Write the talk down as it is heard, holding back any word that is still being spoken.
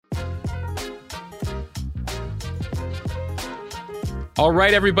All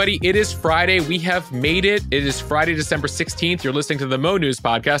right, everybody, it is Friday. We have made it. It is Friday, December 16th. You're listening to the Mo News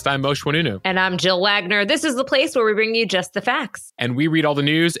Podcast. I'm Mo Schwanunu. And I'm Jill Wagner. This is the place where we bring you just the facts. And we read all the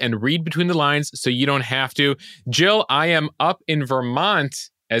news and read between the lines so you don't have to. Jill, I am up in Vermont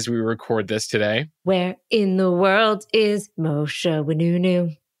as we record this today. Where in the world is Mo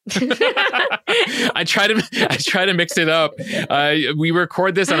Schwanunu? I try to mix it up. We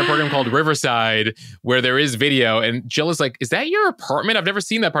record this on a program called Riverside, where there is video. And Jill is like, "Is that your apartment? I've never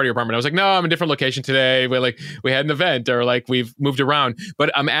seen that part of your apartment." I was like, "No, I'm in a different location today. We had an event, or we've moved around."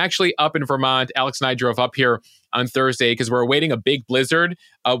 But I'm actually up in Vermont. Alex and I drove up here on Thursday because we're awaiting a big blizzard.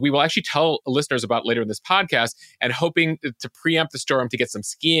 We will actually tell listeners about later in this podcast, and hoping to preempt the storm to get some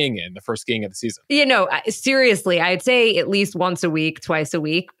skiing in, the first skiing of the season. Seriously, I'd say at least once a week, twice a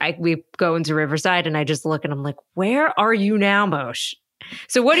week, we go into Riverside and I just look and I'm like, where are you now, Moshe?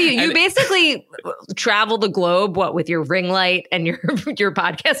 So what do you basically travel the globe, with your ring light and your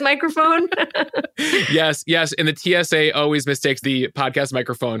podcast microphone? Yes. And the TSA always mistakes the podcast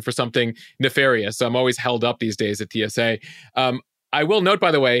microphone for something nefarious. So I'm always held up these days at TSA. I will note,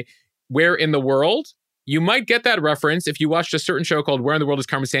 by the way, Where in the World? You might get that reference if you watched a certain show called Where in the World is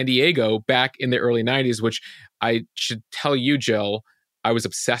Carmen Sandiego back in the early 90s, which I should tell you, Jill, I was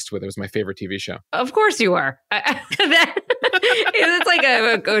obsessed with. It was my favorite TV show. Of course you are. It's like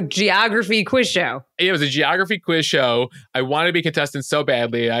a geography quiz show. It was a geography quiz show. I wanted to be a contestant so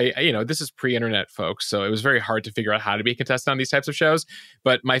badly. This is pre-internet, folks, so it was very hard to figure out how to be a contestant on these types of shows.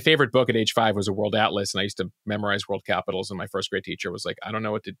 But my favorite book at age 5 was a world atlas, and I used to memorize world capitals. And my first grade teacher was like, "I don't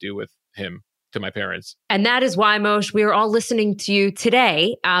know what to do with him," to my parents. And that is why, Moshe, we are all listening to you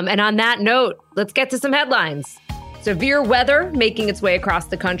today. And on that note, let's get to some headlines. Severe weather making its way across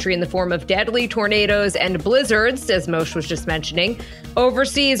the country in the form of deadly tornadoes and blizzards, as Moshe was just mentioning.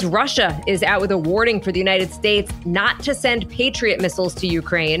 Overseas, Russia is out with a warning for the United States not to send Patriot missiles to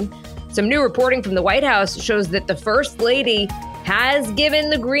Ukraine. Some new reporting from the White House shows that the First Lady has given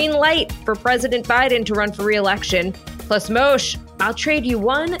the green light for President Biden to run for re-election. Plus, Moshe, I'll trade you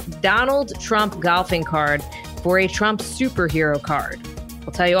one Donald Trump golfing card for a Trump superhero card.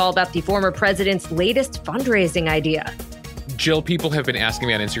 We'll tell you all about the former president's latest fundraising idea. Jill, people have been asking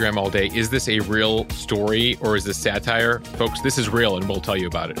me on Instagram all day, is this a real story or is this satire? Folks, this is real, and we'll tell you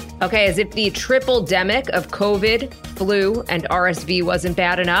about it. Okay, as if the triple-demic of COVID, flu, and RSV wasn't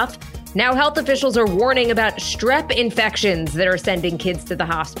bad enough, now health officials are warning about strep infections that are sending kids to the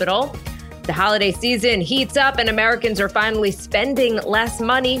hospital. The holiday season heats up and Americans are finally spending less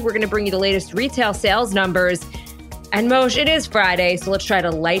money. We're going to bring you the latest retail sales numbers. And Moshe, it is Friday, so let's try to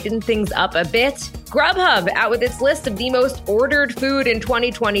lighten things up a bit. Grubhub out with its list of the most ordered food in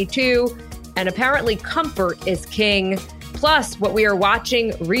 2022. And apparently comfort is king. Plus, what we are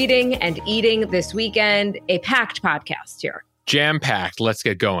watching, reading, and eating this weekend. A packed podcast here. Jam-packed. Let's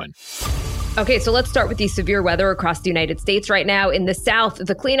get going. Okay, so let's start with the severe weather across the United States right now. In the South,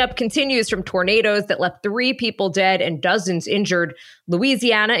 the cleanup continues from tornadoes that left 3 people dead and dozens injured.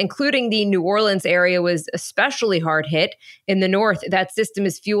 Louisiana, including the New Orleans area, was especially hard hit. In the North, that system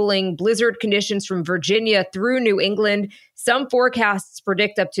is fueling blizzard conditions from Virginia through New England. Some forecasts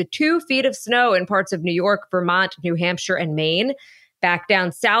predict up to 2 feet of snow in parts of New York, Vermont, New Hampshire, and Maine. Back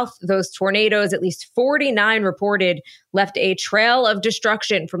down south, those tornadoes, at least 49 reported, left a trail of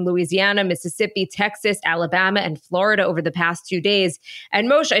destruction from Louisiana, Mississippi, Texas, Alabama, and Florida over the past 2 days. And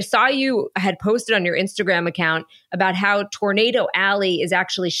Moshe, I saw you had posted on your Instagram account about how Tornado Alley is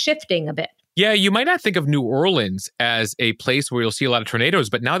actually shifting a bit. Yeah, you might not think of New Orleans as a place where you'll see a lot of tornadoes,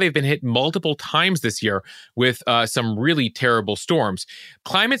 but now they've been hit multiple times this year with some really terrible storms.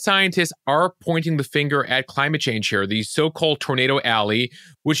 Climate scientists are pointing the finger at climate change here. The so-called Tornado Alley,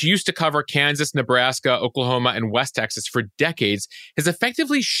 which used to cover Kansas, Nebraska, Oklahoma, and West Texas for decades, has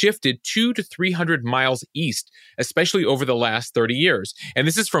effectively shifted 200 to 300 miles east, especially over the last 30 years. And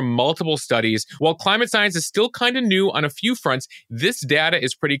this is from multiple studies. While climate science is still kind of new on a few fronts, this data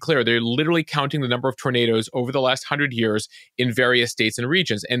is pretty clear. They're literally counting the number of tornadoes over the last 100 years in various states and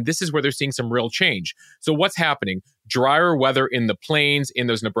regions. And this is where they're seeing some real change. So what's happening? Drier weather in the plains, in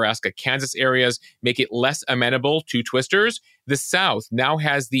those Nebraska, Kansas areas, make it less amenable to twisters. The South now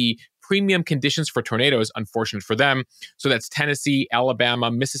has the premium conditions for tornadoes, unfortunate for them. So that's Tennessee, Alabama,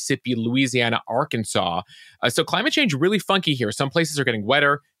 Mississippi, Louisiana, Arkansas. So climate change really funky here. Some places are getting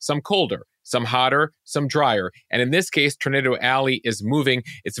wetter, some colder, some hotter, some drier. And in this case, Tornado Alley is moving.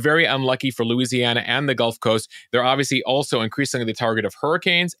 It's very unlucky for Louisiana and the Gulf Coast. They're obviously also increasingly the target of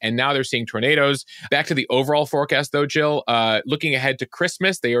hurricanes, and now they're seeing tornadoes. Back to the overall forecast, though, Jill, looking ahead to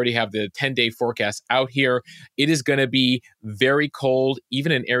Christmas, they already have the 10-day forecast out here. It is going to be very cold,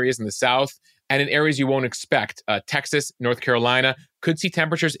 even in areas in the South. And in areas you won't expect, Texas, North Carolina, could see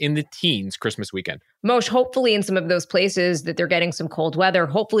temperatures in the teens Christmas weekend. Moshe, hopefully in some of those places that they're getting some cold weather,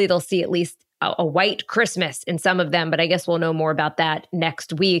 hopefully they'll see at least a white Christmas in some of them, but I guess we'll know more about that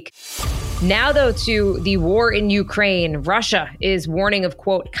next week. Now, though, to the war in Ukraine, Russia is warning of,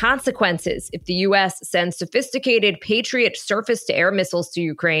 quote, consequences if the U.S. sends sophisticated Patriot surface-to-air missiles to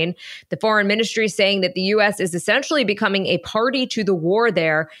Ukraine. The foreign ministry is saying that the U.S. is essentially becoming a party to the war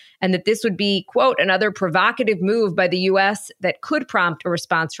there, and that this would be, quote, another provocative move by the U.S. that could prompt a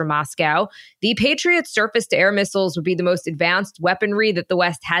response from Moscow. The Patriot surface-to-air missiles would be the most advanced weaponry that the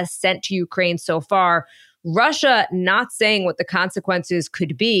West has sent to Ukraine so far. Russia not saying what the consequences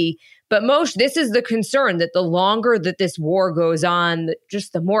could be. But Moshe, this is the concern, that the longer that this war goes on,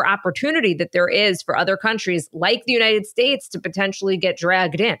 just the more opportunity that there is for other countries like the United States to potentially get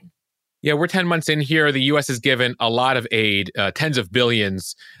dragged in. Yeah, we're 10 months in here. The U.S. has given a lot of aid, tens of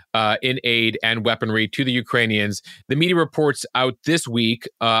billions in aid and weaponry to the Ukrainians. The media reports out this week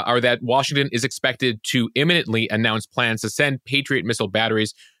are that Washington is expected to imminently announce plans to send Patriot missile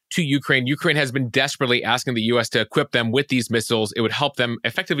batteries to Ukraine. Ukraine has been desperately asking the U.S. to equip them with these missiles. It would help them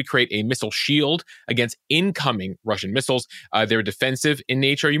effectively create a missile shield against incoming Russian missiles. They're defensive in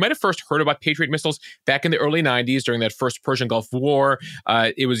nature. You might have first heard about Patriot missiles back in the early 90s during that first Persian Gulf War.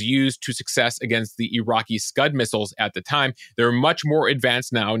 It was used to success against the Iraqi Scud missiles at the time. They're much more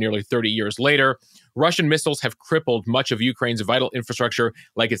advanced now, nearly 30 years later. Russian missiles have crippled much of Ukraine's vital infrastructure,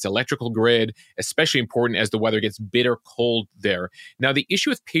 like its electrical grid, especially important as the weather gets bitter cold there. Now, the issue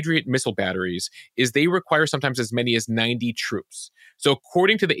with Patriot missile batteries is they require sometimes as many as 90 troops. So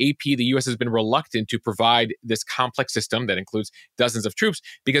according to the AP, the U.S. has been reluctant to provide this complex system that includes dozens of troops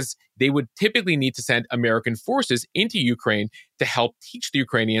because they would typically need to send American forces into Ukraine to help teach the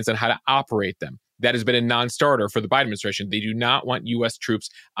Ukrainians on how to operate them. That has been a non-starter for the Biden administration. They do not want U.S. troops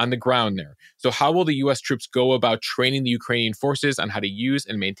on the ground there. So how will the U.S. troops go about training the Ukrainian forces on how to use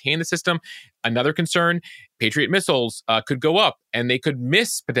and maintain the system? Another concern, Patriot missiles could go up and they could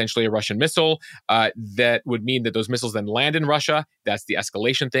miss potentially a Russian missile. That would mean that those missiles then land in Russia. That's the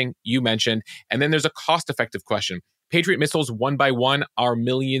escalation thing you mentioned. And then there's a cost-effective question. Patriot missiles, one by one, are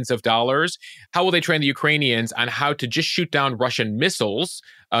millions of dollars. How will they train the Ukrainians on how to just shoot down Russian missiles,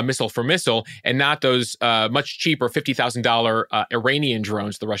 missile for missile, and not those much cheaper $50,000 Iranian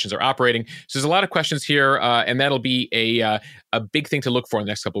drones the Russians are operating? So there's a lot of questions here, and that'll be a big thing to look for in the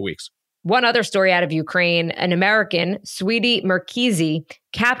next couple of weeks. One other story out of Ukraine, an American, Sweetie Merkisi,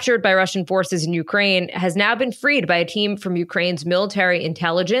 captured by Russian forces in Ukraine, has now been freed by a team from Ukraine's military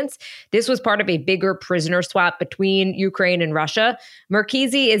intelligence. This was part of a bigger prisoner swap between Ukraine and Russia.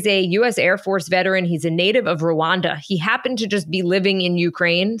 Merkisi is a U.S. Air Force veteran. He's a native of Rwanda. He happened to just be living in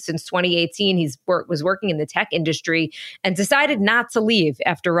Ukraine since 2018. He was working in the tech industry and decided not to leave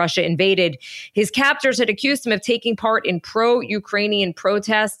after Russia invaded. His captors had accused him of taking part in pro-Ukrainian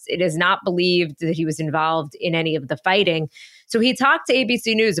protests. It is not believed that he was involved in any of the fighting. So he talked to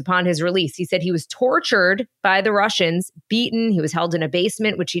ABC News upon his release. He said he was tortured by the Russians, beaten. He was held in a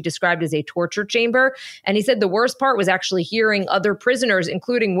basement, which he described as a torture chamber. And he said the worst part was actually hearing other prisoners,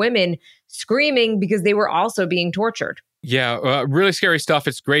 including women, screaming because they were also being tortured. Yeah, really scary stuff.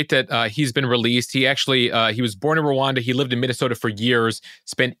 It's great that he's been released. He actually, he was born in Rwanda. He lived in Minnesota for years,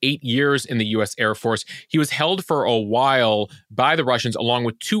 spent 8 years in the U.S. Air Force. He was held for a while by the Russians, along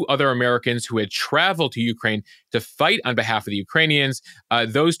with 2 other Americans who had traveled to Ukraine to fight on behalf of the Ukrainians.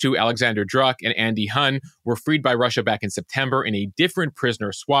 Those 2, Alexander Druk and Andy Hun, were freed by Russia back in September in a different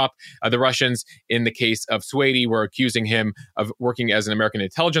prisoner swap. The Russians, in the case of Sweetie, were accusing him of working as an American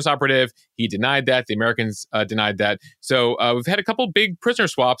intelligence operative. He denied that. The Americans denied that. So we've had a couple big prisoner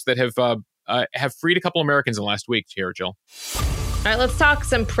swaps that have freed a couple Americans in the last week here, Jill. All right, let's talk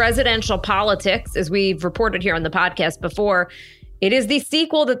some presidential politics. As we've reported here on the podcast before, it is the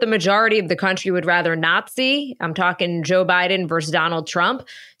sequel that the majority of the country would rather not see. I'm talking Joe Biden versus Donald Trump.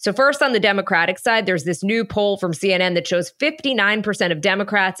 So first, on the Democratic side, there's this new poll from CNN that shows 59% of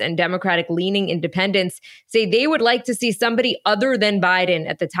Democrats and Democratic-leaning independents say they would like to see somebody other than Biden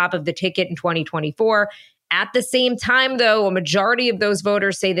at the top of the ticket in 2024. At the same time, though, a majority of those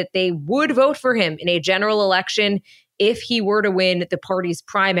voters say that they would vote for him in a general election if he were to win the party's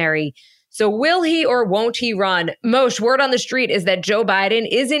primary. So will he or won't he run? Moshe, word on the street is that Joe Biden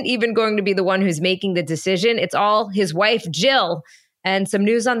isn't even going to be the one who's making the decision. It's all his wife, Jill, and some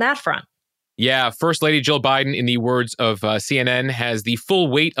news on that front. Yeah, First Lady Jill Biden, in the words of CNN, has the full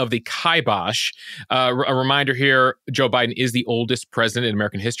weight of the kibosh. A reminder here, Joe Biden is the oldest president in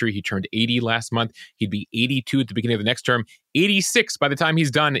American history. He turned 80 last month. He'd be 82 at the beginning of the next term, 86 by the time he's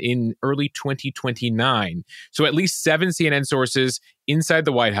done in early 2029. So at least 7 CNN sources inside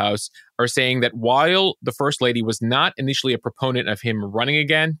the White House are saying that while the First Lady was not initially a proponent of him running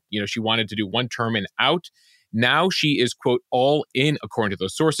again, she wanted to do one term and out, now she is, quote, all in, according to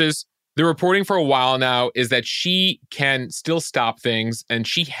those sources. The reporting for a while now is that she can still stop things, and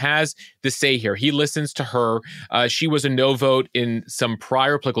she has the say here. He listens to her. She was a no vote in some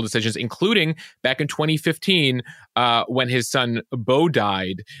prior political decisions, including back in 2015 when his son Beau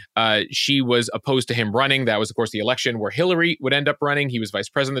died. She was opposed to him running. That was, of course, the election where Hillary would end up running. He was vice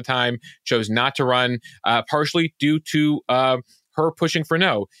president at the time, chose not to run, partially due to her pushing for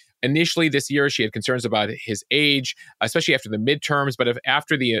no. Initially this year, she had concerns about his age, especially after the midterms. But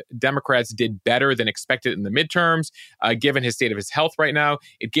after the Democrats did better than expected in the midterms, given his state of his health right now,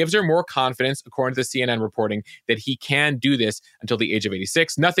 it gives her more confidence, according to the CNN reporting, that he can do this until the age of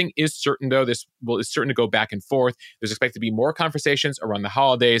 86. Nothing is certain, though. This is certain to go back and forth. There's expected to be more conversations around the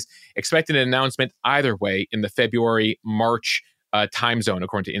holidays. Expected an announcement either way in the February-March time zone,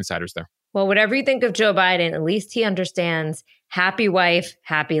 according to insiders there. Well, whatever you think of Joe Biden, at least he understands happy wife,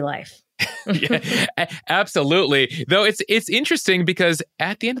 happy life. Yeah, absolutely. Though it's interesting because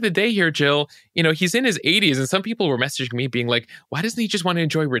at the end of the day here, Jill, he's in his 80s and some people were messaging me being like, why doesn't he just want to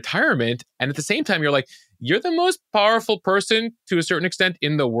enjoy retirement? And at the same time, you're like, you're the most powerful person to a certain extent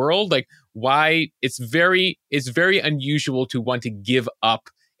in the world. Like, why? It's very unusual to want to give up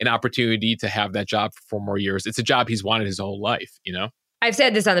an opportunity to have that job for 4 more years. It's a job he's wanted his whole life, I've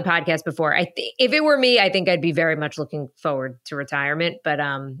said this on the podcast before. If it were me, I think I'd be very much looking forward to retirement. But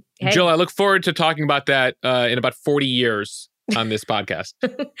hey. Jill, I look forward to talking about that in about 40 years on this podcast.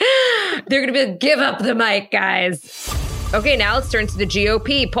 They're going to be give up the mic, guys. Okay, now let's turn to the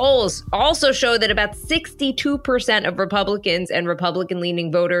GOP. Polls also show that about 62% of Republicans and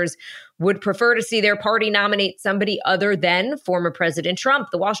Republican-leaning voters would prefer to see their party nominate somebody other than former President Trump.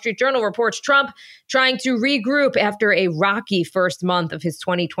 The Wall Street Journal reports Trump trying to regroup after a rocky first month of his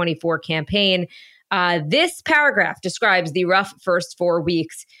 2024 campaign. This paragraph describes the rough first 4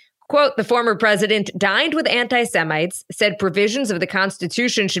 weeks. Quote, the former president dined with anti-Semites, said provisions of the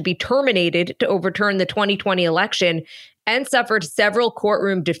Constitution should be terminated to overturn the 2020 election, and suffered several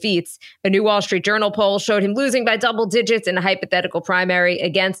courtroom defeats. A new Wall Street Journal poll showed him losing by double digits in a hypothetical primary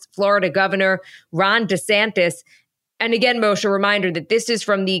against Florida Governor Ron DeSantis. And again, Moshe, a reminder that this is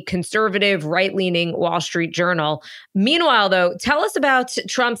from the conservative, right-leaning Wall Street Journal. Meanwhile, though, tell us about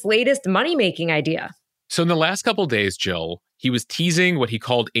Trump's latest money-making idea. So in the last couple of days, Jill, he was teasing what he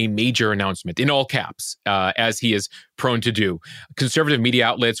called a major announcement, in all caps, as he is prone to do. Conservative media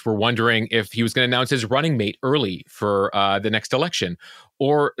outlets were wondering if he was going to announce his running mate early for the next election.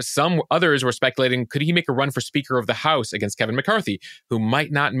 Or some others were speculating, could he make a run for Speaker of the House against Kevin McCarthy, who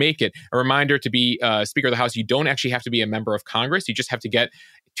might not make it? A reminder, to be Speaker of the House, you don't actually have to be a member of Congress. You just have to get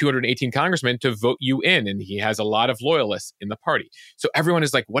 218 congressmen to vote you in. And he has a lot of loyalists in the party. So everyone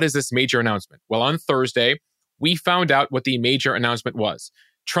is like, what is this major announcement? Well, on Thursday, we found out what the major announcement was.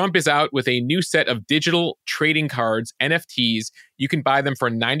 Trump is out with a new set of digital trading cards, NFTs. You can buy them for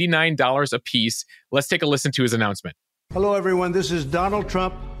 $99 a piece. Let's take a listen to his announcement. Hello, everyone. This is Donald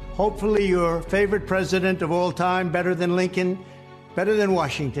Trump. Hopefully your favorite president of all time, better than Lincoln, better than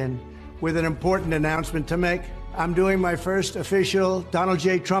Washington, with an important announcement to make. I'm doing my first official Donald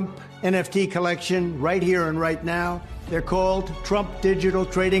J. Trump NFT collection right here and right now. They're called Trump Digital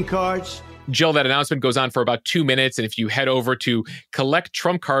Trading Cards. Jill, that announcement goes on for about 2 minutes. And if you head over to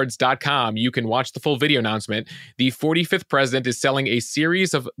collecttrumpcards.com, you can watch the full video announcement. The 45th president is selling a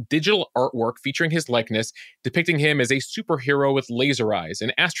series of digital artwork featuring his likeness, depicting him as a superhero with laser eyes,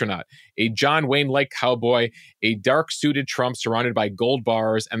 an astronaut, a John Wayne-like cowboy, a dark-suited Trump surrounded by gold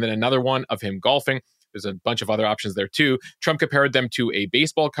bars, and then another one of him golfing. There's a bunch of other options there too. Trump compared them to a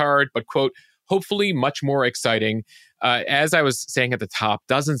baseball card, but, quote, hopefully much more exciting. As I was saying at the top,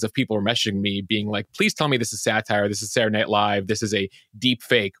 dozens of people were messaging me being like, please tell me this is satire. This is Saturday Night Live. This is a deep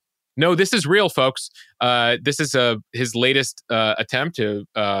fake. No, this is real, folks. This is his latest attempt to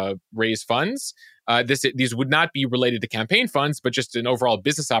raise funds. These would not be related to campaign funds, but just an overall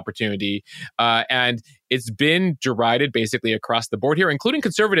business opportunity. And it's been derided basically across the board here, including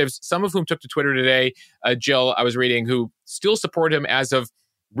conservatives, some of whom took to Twitter today, Jill, I was reading, who still support him as of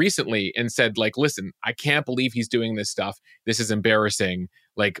recently and said, like, listen, I can't believe he's doing this stuff. This is embarrassing.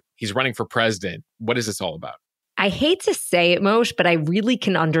 Like, he's running for president. What is this all about? I hate to say it, Moshe, but I really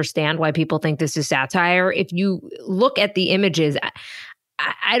can understand why people think this is satire. If you look at the images,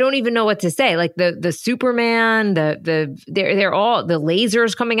 I don't even know what to say. Like the Superman, they're all the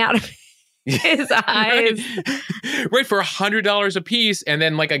lasers coming out of his eyes. Right, for $100 a piece, and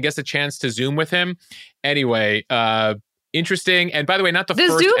then like I guess a chance to Zoom with him. Anyway, interesting. And by the way, not the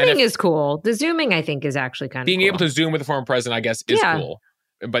first. The Zooming is cool. The Zooming, I think, is actually kind of being cool. able to Zoom with the former president, I guess, is cool.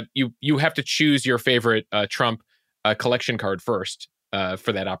 But you have to choose your favorite Trump collection card first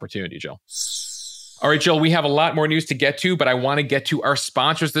for that opportunity, Jill. All right, Jill, we have a lot more news to get to, but I want to get to our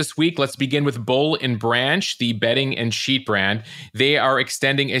sponsors this week. Let's begin with Boll & Branch, the bedding and sheet brand. They are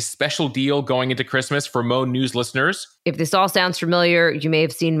extending a special deal going into Christmas for Mo News listeners. If this all sounds familiar, you may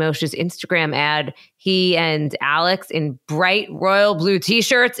have seen Moshe's Instagram ad. He and Alex in bright royal blue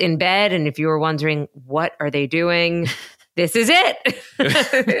t-shirts in bed. And if you were wondering, what are they doing? This is it.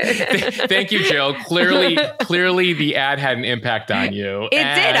 Thank you, Jill. Clearly, the ad had an impact on you. It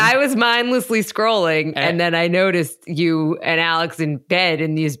did. I was mindlessly scrolling, and then I noticed you and Alex in bed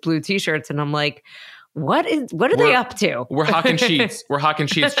in these blue t-shirts, and I'm like, what are they up to? We're hawking sheets. We're hawking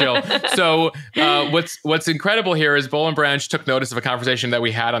sheets, Jill. So what's incredible here is Boll & Branch took notice of a conversation that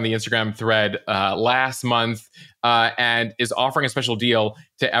we had on the Instagram thread last month and is offering a special deal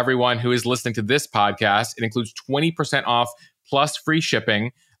to everyone who is listening to this podcast. It includes 20% off plus free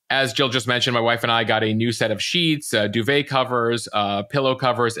shipping. As Jill just mentioned, my wife and I got a new set of sheets, duvet covers, pillow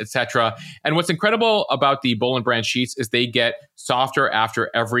covers, etc. And what's incredible about the Boll & Branch sheets is they get softer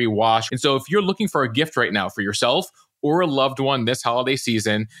after every wash. And so if you're looking for a gift right now for yourself or a loved one this holiday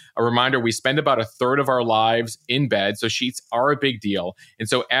season, a reminder, we spend about a third of our lives in bed, so sheets are a big deal. And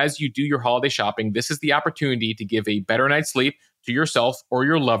so as you do your holiday shopping, this is the opportunity to give a better night's sleep to yourself or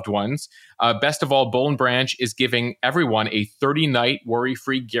your loved ones. Best of all, Boll & Branch is giving everyone a 30-night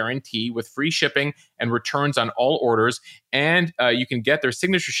worry-free guarantee with free shipping and returns on all orders. And you can get their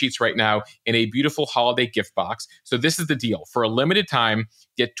signature sheets right now in a beautiful holiday gift box. So this is the deal. For a limited time,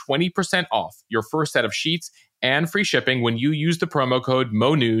 get 20% off your first set of sheets and free shipping when you use the promo code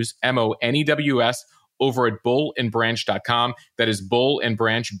MONEWS, MONEWS, over at bollandbranch.com. That is Boll &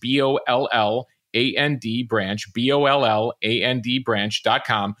 Branch, BOLLAND branch, BOLLAND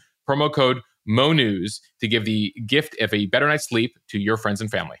branch.com. Promo code MONEWS to give the gift of a better night's sleep to your friends and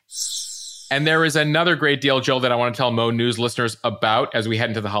family. And there is another great deal, Jill, that I want to tell Mo News listeners about as we head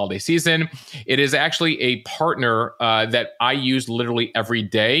into the holiday season. It is actually a partner that I use literally every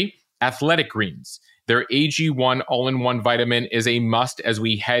day, Athletic Greens. Their AG1 all-in-one vitamin is a must as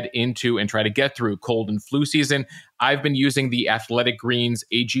we head into and try to get through cold and flu season. I've been using the Athletic Greens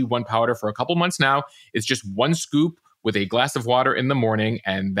AG1 powder for a couple months now. It's just one scoop with a glass of water in the morning,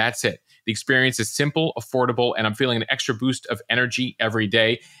 and that's it. The experience is simple, affordable, and I'm feeling an extra boost of energy every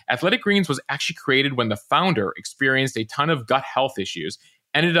day. Athletic Greens was actually created when the founder experienced a ton of gut health issues,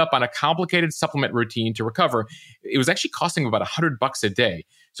 ended up on a complicated supplement routine to recover. It was actually costing about $100 a day.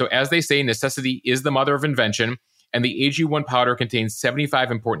 So as they say, necessity is the mother of invention. And the AG1 powder contains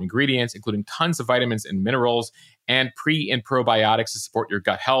 75 important ingredients, including tons of vitamins and minerals and pre and probiotics to support your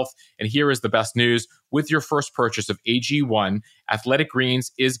gut health. And here is the best news. With your first purchase of AG1, Athletic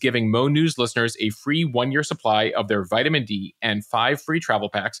Greens is giving Mo News listeners a free 1-year supply of their vitamin D and 5 free travel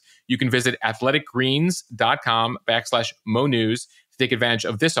packs. You can visit athleticgreens.com/Mo News to take advantage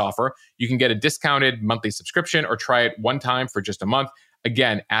of this offer. You can get a discounted monthly subscription or try it one time for just a month.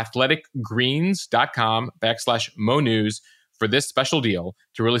 Again, athleticgreens.com/Mo News for this special deal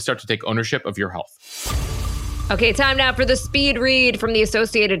to really start to take ownership of your health. Okay, time now for the speed read from the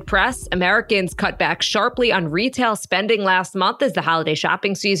Associated Press. Americans cut back sharply on retail spending last month as the holiday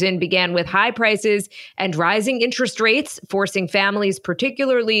shopping season began with high prices and rising interest rates, forcing families,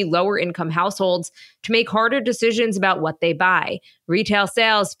 particularly lower-income households, to make harder decisions about what they buy. Retail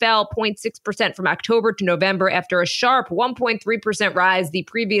sales fell 0.6% from October to November after a sharp 1.3% rise the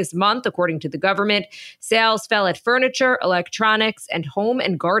previous month, according to the government. Sales fell at furniture, electronics, and home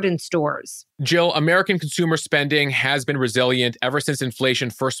and garden stores. Jill, American consumer spending has been resilient ever since inflation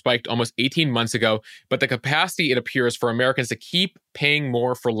first spiked almost 18 months ago, but the capacity, it appears, for Americans to keep paying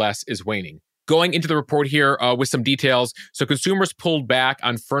more for less is waning. Going into the report here with some details. So consumers pulled back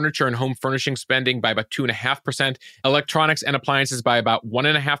on furniture and home furnishing spending by about 2.5%, electronics and appliances by about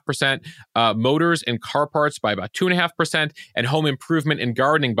 1.5%, motors and car parts by about 2.5%, and home improvement and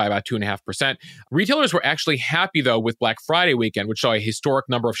gardening by about 2.5%. Retailers were actually happy, though, with Black Friday weekend, which saw a historic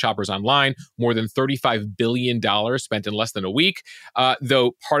number of shoppers online, more than $35 billion spent in less than a week,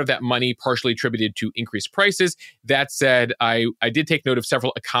 though part of that money partially attributed to increased prices. That said, I did take note of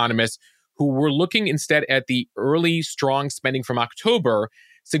several economists who were looking instead at the early strong spending from October,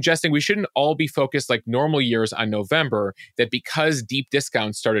 suggesting we shouldn't all be focused like normal years on November, that because deep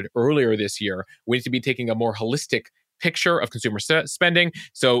discounts started earlier this year, we need to be taking a more holistic picture of consumer spending.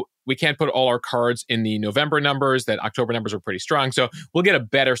 So we can't put all our cards in the November numbers. That October numbers are pretty strong. So we'll get a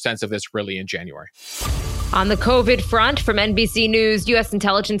better sense of this really in January. On the COVID front, from NBC News, U.S.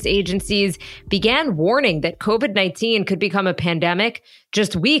 intelligence agencies began warning that COVID-19 could become a pandemic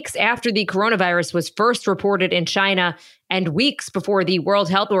just weeks after the coronavirus was first reported in China and weeks before the World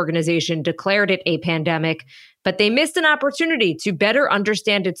Health Organization declared it a pandemic. But they missed an opportunity to better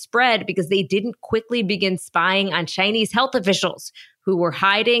understand its spread because they didn't quickly begin spying on Chinese health officials who were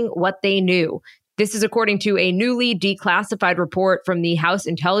hiding what they knew. This is according to a newly declassified report from the House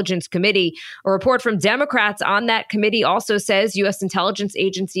Intelligence Committee. A report from Democrats on that committee also says U.S. intelligence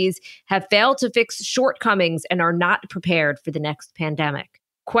agencies have failed to fix shortcomings and are not prepared for the next pandemic.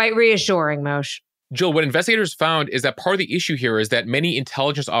 Quite reassuring, Moshe. Jill, what investigators found is that part of the issue here is that many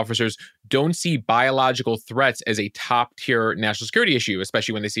intelligence officers don't see biological threats as a top-tier national security issue,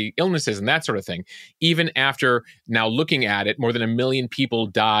 especially when they see illnesses and that sort of thing. Even after now looking at it, more than 1 million people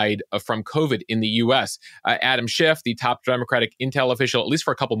died from COVID in the U.S. Adam Schiff, the top Democratic intel official, at least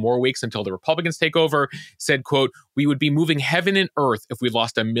for a couple more weeks until the Republicans take over, said, quote, "We would be moving heaven and earth if we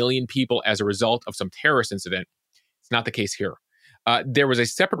lost 1 million people as a result of some terrorist incident." It's not the case here. There was a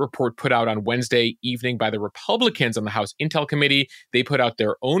separate report put out on Wednesday evening by the Republicans on the House Intel Committee. They put out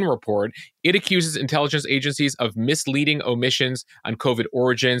their own report. It accuses intelligence agencies of misleading omissions on COVID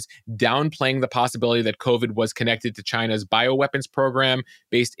origins, downplaying the possibility that COVID was connected to China's bioweapons program,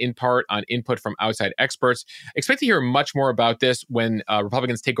 based in part on input from outside experts. Expect to hear much more about this when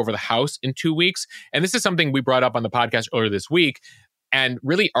Republicans take over the House in 2 weeks. And this is something we brought up on the podcast earlier this week, and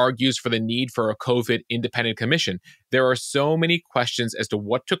really argues for the need for a COVID independent commission. There are so many questions as to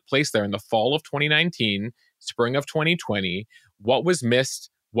what took place there in the fall of 2019, spring of 2020, what was missed,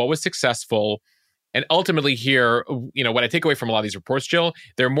 what was successful. And ultimately here, what I take away from a lot of these reports, Jill,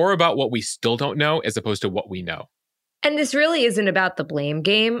 they're more about what we still don't know as opposed to what we know. And this really isn't about the blame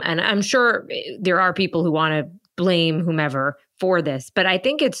game. And I'm sure there are people who want to blame whomever for this, but I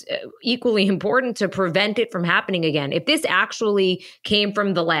think it's equally important to prevent it from happening again. If this actually came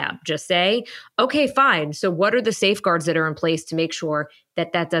from the lab, just say, okay, fine. So what are the safeguards that are in place to make sure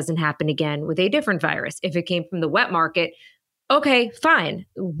that that doesn't happen again with a different virus? If it came from the wet market, okay, fine.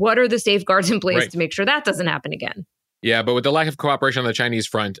 What are the safeguards in place to make sure that doesn't happen again? Yeah, but with the lack of cooperation on the Chinese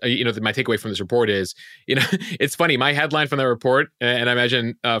front, my takeaway from this report is, it's funny. My headline from the report, and I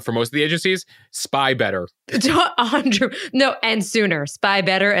imagine for most of the agencies, spy better. 100. No, and sooner. Spy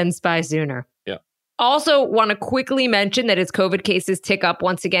better and spy sooner. Yeah. Also want to quickly mention that as COVID cases tick up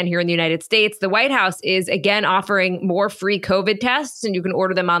once again here in the United States, the White House is again offering more free COVID tests, and you can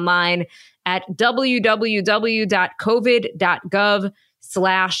order them online at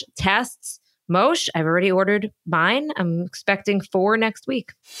www.covid.gov/tests. Moshe, I've already ordered mine. I'm expecting 4 next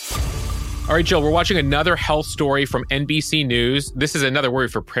week. All right, Jill, we're watching another health story from NBC News. This is another worry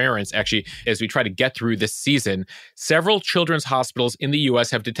for parents, actually, as we try to get through this season. Several children's hospitals in the U.S.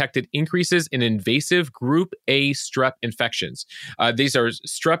 have detected increases in invasive group A strep infections. These are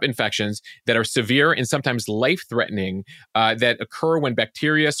strep infections that are severe and sometimes life-threatening that occur when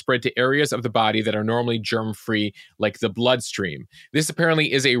bacteria spread to areas of the body that are normally germ-free, like the bloodstream. This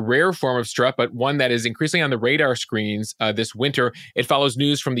apparently is a rare form of strep, but one that is increasingly on the radar screens this winter. It follows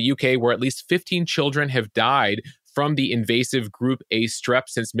news from the UK where at least 15 children have died from the invasive group A strep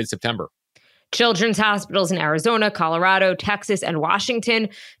since mid-September. Children's hospitals in Arizona, Colorado, Texas, and Washington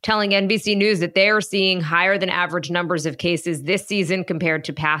telling NBC News that they are seeing higher than average numbers of cases this season compared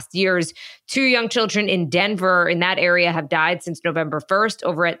to past years. 2 young children in Denver, in that area, have died since November 1st.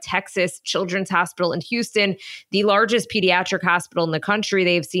 Over at Texas Children's Hospital in Houston, the largest pediatric hospital in the country,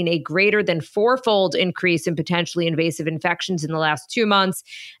 they have seen a greater than 4-fold increase in potentially invasive infections in the last 2 months.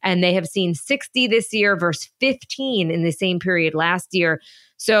 And they have seen 60 this year versus 15 in the same period last year.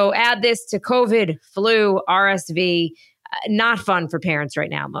 So add this to COVID, flu, RSV. Not fun for parents right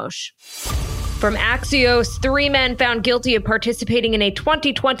now, Moshe. From Axios, 3 men found guilty of participating in a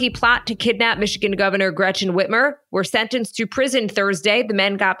 2020 plot to kidnap Michigan Governor Gretchen Whitmer were sentenced to prison Thursday. The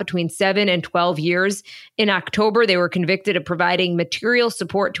men got between 7 and 12 years. In October, they were convicted of providing material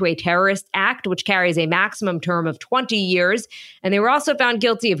support to a terrorist act, which carries a maximum term of 20 years. And they were also found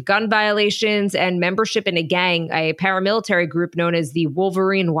guilty of gun violations and membership in a gang, a paramilitary group known as the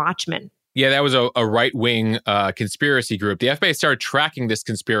Wolverine Watchmen. Yeah, that was a right-wing conspiracy group. The FBI started tracking this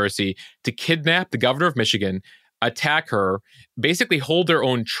conspiracy to kidnap the governor of Michigan, attack her, basically hold their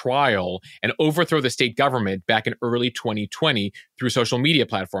own trial and overthrow the state government back in early 2020 through social media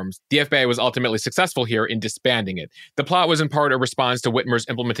platforms. The FBI was ultimately successful here in disbanding it. The plot was in part a response to Whitmer's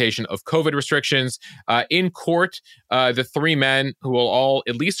implementation of COVID restrictions. In court, the three men, who will all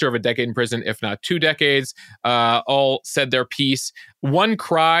at least serve a decade in prison, if not 2 decades, all said their piece. One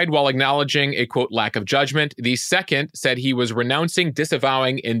cried while acknowledging a, quote, lack of judgment. The second said he was renouncing,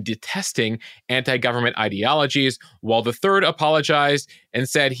 disavowing, and detesting anti-government ideologies, while the third apologized and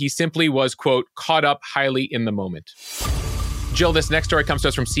said he simply was, quote, caught up highly in the moment. Jill, this next story comes to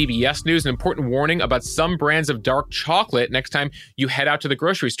us from CBS News, an important warning about some brands of dark chocolate next time you head out to the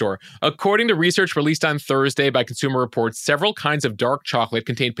grocery store. According to research released on Thursday by Consumer Reports, several kinds of dark chocolate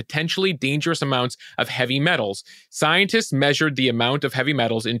contain potentially dangerous amounts of heavy metals. Scientists measured the amount of heavy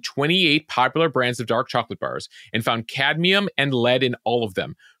metals in 28 popular brands of dark chocolate bars and found cadmium and lead in all of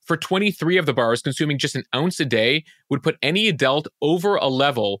them. For 23 of the bars, consuming just an ounce a day would put any adult over a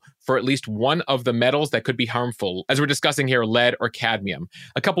level for at least one of the metals that could be harmful, as we're discussing here, lead or cadmium.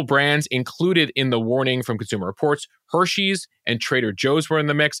 A couple brands included in the warning from Consumer Reports, Hershey's and Trader Joe's were in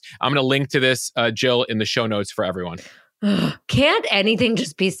the mix. I'm going to link to this, Jill, in the show notes for everyone. Can't anything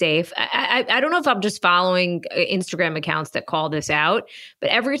just be safe? I don't know if I'm just following Instagram accounts that call this out, but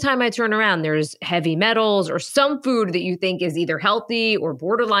every time I turn around, there's heavy metals or some food that you think is either healthy or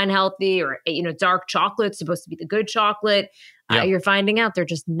borderline healthy, or, dark chocolate supposed to be the good chocolate. Yeah. You're finding out they're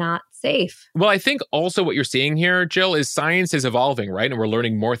just not safe. Well, I think also what you're seeing here, Jill, is science is evolving, right? And we're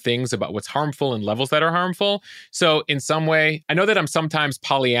learning more things about what's harmful and levels that are harmful. So in some way, I know that I'm sometimes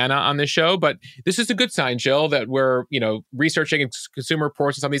Pollyanna on this show, but this is a good sign, Jill, that we're, researching, and Consumer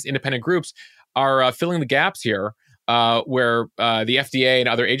Reports and some of these independent groups are filling the gaps here where the FDA and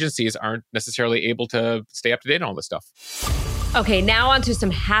other agencies aren't necessarily able to stay up to date on all this stuff. Okay, now on to some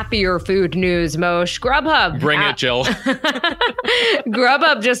happier food news, Moshe. Grubhub. Bring it, Jill.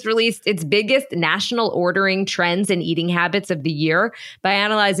 Grubhub just released its biggest national ordering trends and eating habits of the year. By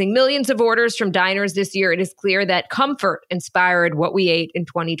analyzing millions of orders from diners this year, it is clear that comfort inspired what we ate in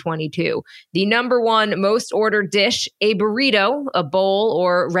 2022. The number one most ordered dish, a burrito, a bowl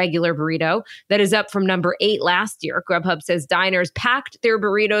or regular burrito, that is up from number 8 last year. Grubhub says diners packed their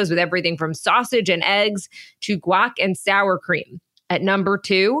burritos with everything from sausage and eggs to guac and sour cream. At number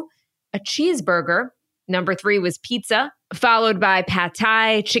 2, a cheeseburger. Number 3 was pizza, followed by pad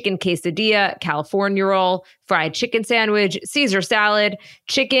thai, chicken quesadilla, California roll, fried chicken sandwich, Caesar salad,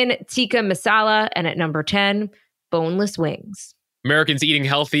 chicken tikka masala, and at number 10, boneless wings. Americans eating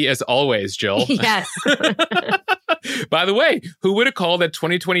healthy as always, Jill. Yes. By the way, who would have called that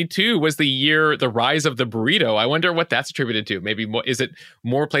 2022 was the rise of the burrito? I wonder what that's attributed to. Maybe is it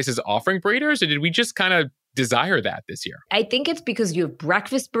more places offering burritos, or did we just kind of desire that this year? I think it's because you have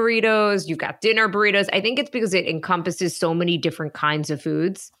breakfast burritos, you've got dinner burritos. I think it's because it encompasses so many different kinds of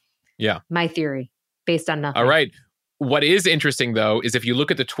foods. Yeah. My theory, based on nothing. All right. What is interesting, though, is if you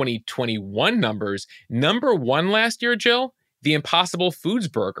look at the 2021 numbers, number 1 last year, Jill, the Impossible Foods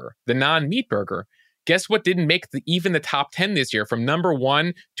burger, the non-meat burger. Guess what didn't make even the top 10 this year? From number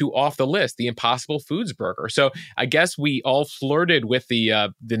 1 to off the list, the Impossible Foods burger. So I guess we all flirted with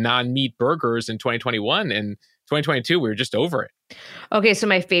the non-meat burgers in 2021, and 2022, we were just over it. Okay, so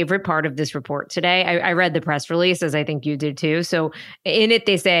my favorite part of this report today, I read the press release, as I think you did too. So in it,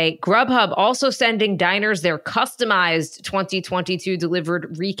 they say, Grubhub also sending diners their customized 2022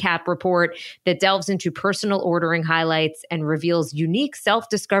 delivered recap report that delves into personal ordering highlights and reveals unique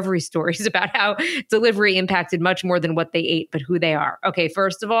self-discovery stories about how delivery impacted much more than what they ate, but who they are. Okay,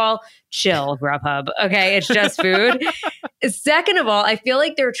 first of all, chill, Grubhub. Okay, it's just food. Second of all, I feel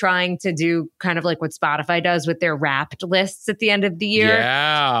like they're trying to do kind of like what Spotify does with their Wrapped lists at the end of the year.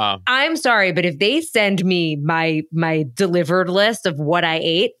 Yeah. I'm sorry, but if they send me my delivered list of what I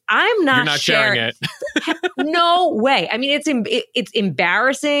ate, I'm not, You're not sharing it. No way. I mean, it's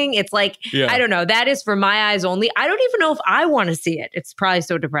embarrassing. It's like, I don't know. That is for my eyes only. I don't even know if I want to see it. It's probably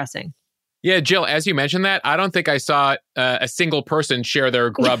so depressing. Yeah, Jill, as you mentioned that, I don't think I saw a single person share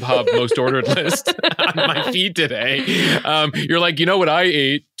their Grubhub most ordered list on my feed today. You're like, you know what I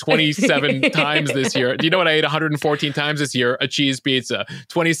ate 27 times this year? Do you know what I ate 114 times this year? A cheese pizza.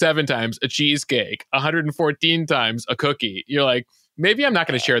 27 times a cheesecake. 114 times a cookie. You're like, maybe I'm not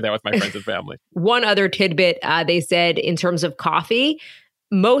going to share that with my friends and family. One other tidbit, they said in terms of coffee,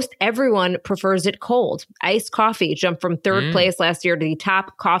 most everyone prefers it cold. Iced coffee jumped from 3rd place last year to the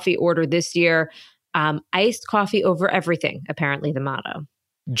top coffee order this year. Iced coffee over everything, apparently the motto.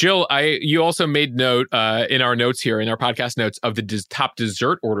 Jill, you also made note in our notes here, in our podcast notes, of the top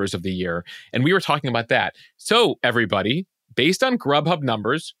dessert orders of the year. And we were talking about that. So everybody, based on Grubhub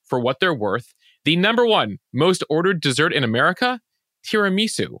numbers, for what they're worth, the number one most ordered dessert in America,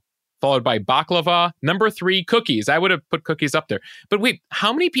 tiramisu, followed by baklava. Number 3, cookies. I would have put cookies up there. But wait,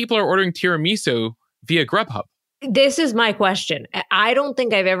 how many people are ordering tiramisu via Grubhub? This is my question. I don't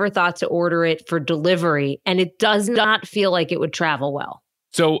think I've ever thought to order it for delivery, and it does not feel like it would travel well.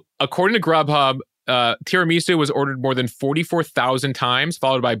 So according to Grubhub, tiramisu was ordered more than 44,000 times,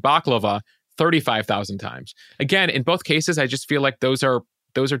 followed by baklava 35,000 times. Again, in both cases, I just feel like those are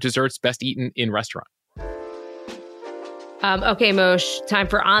desserts best eaten in restaurant. Okay, Moshe, time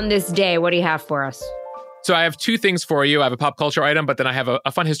for On This Day. What do you have for us? So I have 2 things for you. I have a pop culture item, but then I have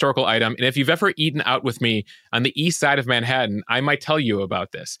a fun historical item. And if you've ever eaten out with me on the east side of Manhattan, I might tell you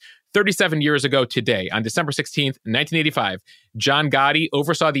about this. 37 years ago today, on December 16th, 1985, John Gotti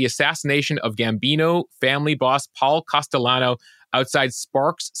oversaw the assassination of Gambino family boss Paul Castellano outside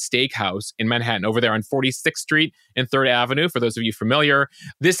Sparks Steakhouse in Manhattan, over there on 46th Street and 3rd Avenue, for those of you familiar.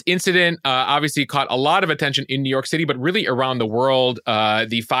 This incident obviously caught a lot of attention in New York City, but really around the world.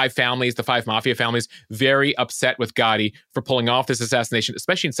 The 5 mafia families, very upset with Gotti for pulling off this assassination,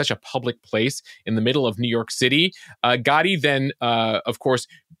 especially in such a public place in the middle of New York City. Gotti then, of course,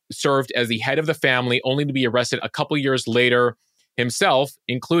 served as the head of the family, only to be arrested a couple years later himself,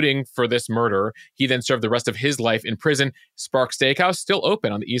 including for this murder. He then served the rest of his life in prison. Sparks Steakhouse, still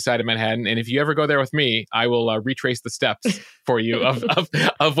open on the east side of Manhattan. And if you ever go there with me, I will retrace the steps for you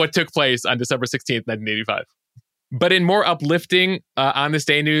of what took place on December 16th, 1985. But in more uplifting On This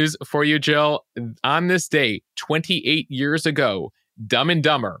Day news for you, Jill, on this day, 28 years ago, Dumb and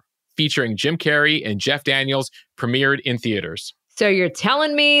Dumber, featuring Jim Carrey and Jeff Daniels, premiered in theaters. So you're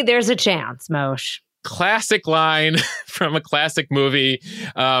telling me there's a chance, Moshe? Classic line from a classic movie.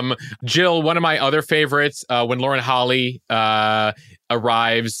 Jill, one of my other favorites, when Lauren Holly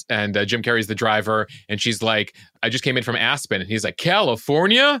arrives and Jim Carrey's the driver, and she's like, I just came in from Aspen. And he's like,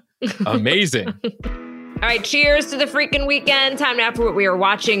 California? Amazing. All right, cheers to the freaking weekend. Time now for what we are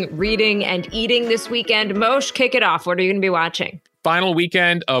watching, reading, and eating this weekend. Moshe, kick it off. What are you going to be watching? Final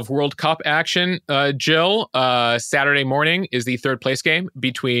weekend of World Cup action, Jill. Saturday morning is the 3rd place game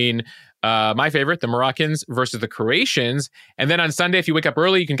between my favorite, the Moroccans versus the Croatians. And then on Sunday, if you wake up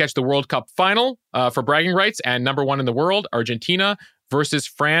early, you can catch the World Cup final for bragging rights and number 1 in the world, Argentina versus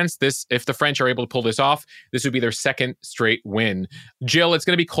France. This, if the French are able to pull this off, this would be their 2nd straight win. Jill, it's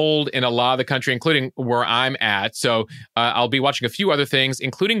going to be cold in a lot of the country, including where I'm at. So I'll be watching a few other things,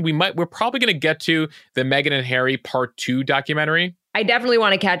 including we're probably going to get to the Meghan and Harry Part 2 documentary. I definitely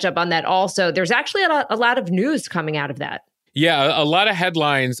want to catch up on that also. There's actually a lot of news coming out of that. Yeah, a lot of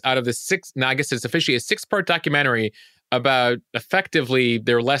headlines out of the I guess it's officially a 6-part documentary about effectively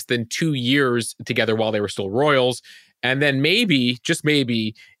their less than 2 years together while they were still royals. And then maybe, just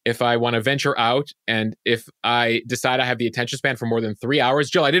maybe, if I want to venture out and if I decide I have the attention span for more than 3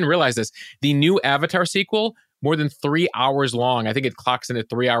 hours. Jill, I didn't realize this. The new Avatar sequel, more than 3 hours long. I think it clocks in at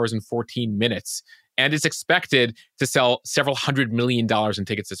 3 hours and 14 minutes. And it's expected to sell several $100 million in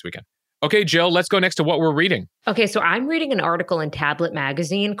tickets this weekend. Okay, Jill, let's go next to what we're reading. Okay, so I'm reading an article in Tablet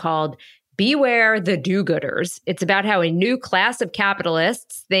Magazine called Beware the Do-Gooders. It's about how a new class of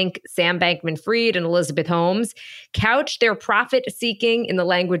capitalists, think Sam Bankman-Fried and Elizabeth Holmes, couch their profit-seeking in the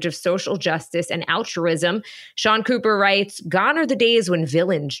language of social justice and altruism. Sean Cooper writes, "Gone are the days when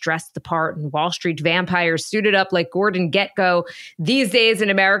villains dressed the part and Wall Street vampires suited up like Gordon Gekko. These days, an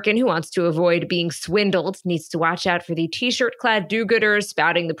American who wants to avoid being swindled needs to watch out for the t-shirt-clad do-gooders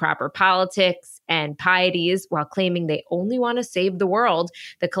spouting the proper politics and pieties while claiming they only want to save the world.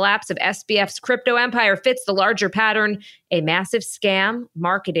 The collapse of SBF's crypto empire fits the larger pattern, a massive scam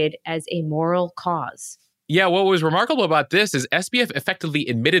marketed as a moral cause." Yeah, what was remarkable about this is SBF effectively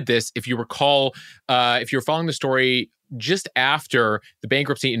admitted this, if you recall, if you're following the story just after the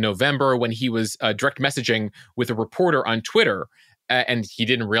bankruptcy in November when he was direct messaging with a reporter on Twitter. And he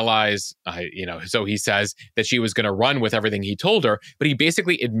didn't realize, so he says that she was going to run with everything he told her. But he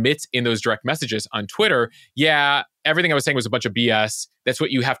basically admits in those direct messages on Twitter, yeah, everything I was saying was a bunch of BS. That's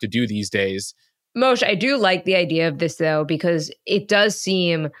what you have to do these days. Moshe, I do like the idea of this, though, because it does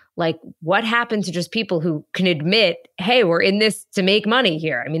seem like what happened to just people who can admit, hey, we're in this to make money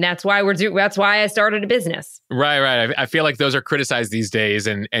here. I mean, that's why that's why I started a business. Right. I feel like those are criticized these days,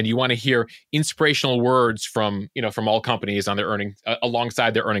 and you want to hear inspirational words from all companies on their earnings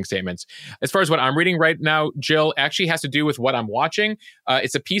alongside their earning statements. As far as what I'm reading right now, Jill, actually has to do with what I'm watching.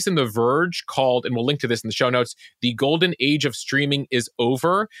 It's a piece in The Verge called, and we'll link to this in the show notes, "The Golden Age of Streaming is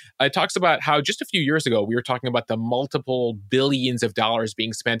Over." It talks about how just a few years ago we were talking about the multiple billions of dollars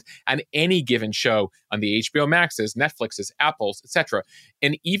being spent content on any given show on the HBO Maxes, Netflixes, Apples, etc.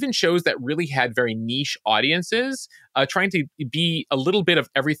 And even shows that really had very niche audiences, trying to be a little bit of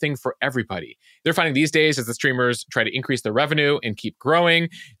everything for everybody. They're finding these days, as the streamers try to increase their revenue and keep growing,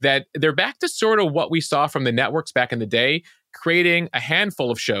 that they're back to sort of what we saw from the networks back in the day, creating a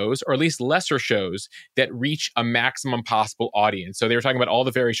handful of shows, or at least lesser shows, that reach a maximum possible audience. So they were talking about all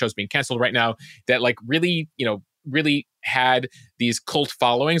the various shows being canceled right now that like really had these cult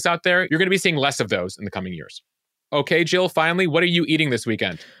followings out there. You're going to be seeing less of those in the coming years. Okay, Jill, finally, what are you eating this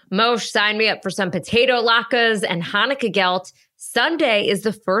weekend? Moshe, sign me up for some potato latkes and Hanukkah gelt. Sunday is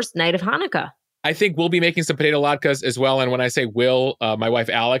the first night of Hanukkah. I think we'll be making some potato latkes as well. And when I say will, my wife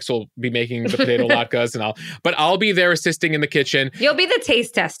Alex will be making the potato latkes, but I'll be there assisting in the kitchen. You'll be the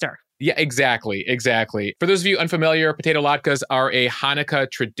taste tester. Yeah, exactly. For those of you unfamiliar, potato latkes are a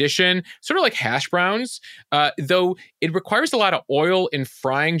Hanukkah tradition, sort of like hash browns, though it requires a lot of oil in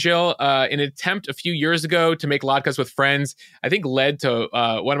frying, Jill. An attempt a few years ago to make latkes with friends, I think led to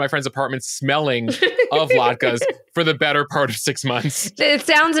one of my friend's apartments smelling of latkes for the better part of 6 months. It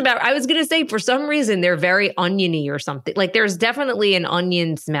sounds I was going to say, for some reason, they're very oniony or something. Like there's definitely an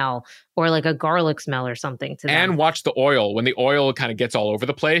onion smell or like a garlic smell or something to them. And watch the oil. When the oil kind of gets all over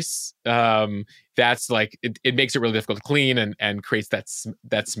the place, that's like, it makes it really difficult to clean and creates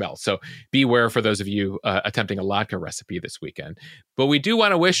that smell. So beware for those of you attempting a latke recipe this weekend. But we do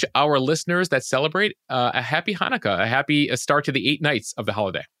want to wish our listeners that celebrate a happy Hanukkah, a happy start to the 8 nights of the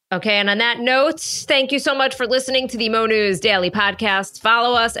holiday. Okay, and on that note, thank you so much for listening to the Mo News Daily Podcast.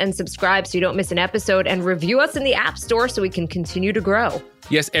 Follow us and subscribe so you don't miss an episode, and review us in the App Store so we can continue to grow.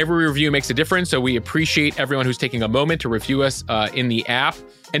 Yes, every review makes a difference, so we appreciate everyone who's taking a moment to review us in the app.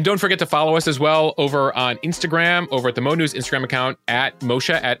 And don't forget to follow us as well over on Instagram, over at the Mo News Instagram account, at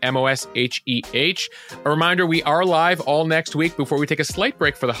Moshe, at Mosheh. A reminder, we are live all next week before we take a slight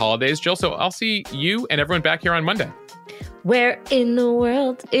break for the holidays, Jill, so I'll see you and everyone back here on Monday. Where in the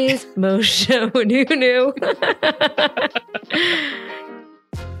world is Moshe Nunu?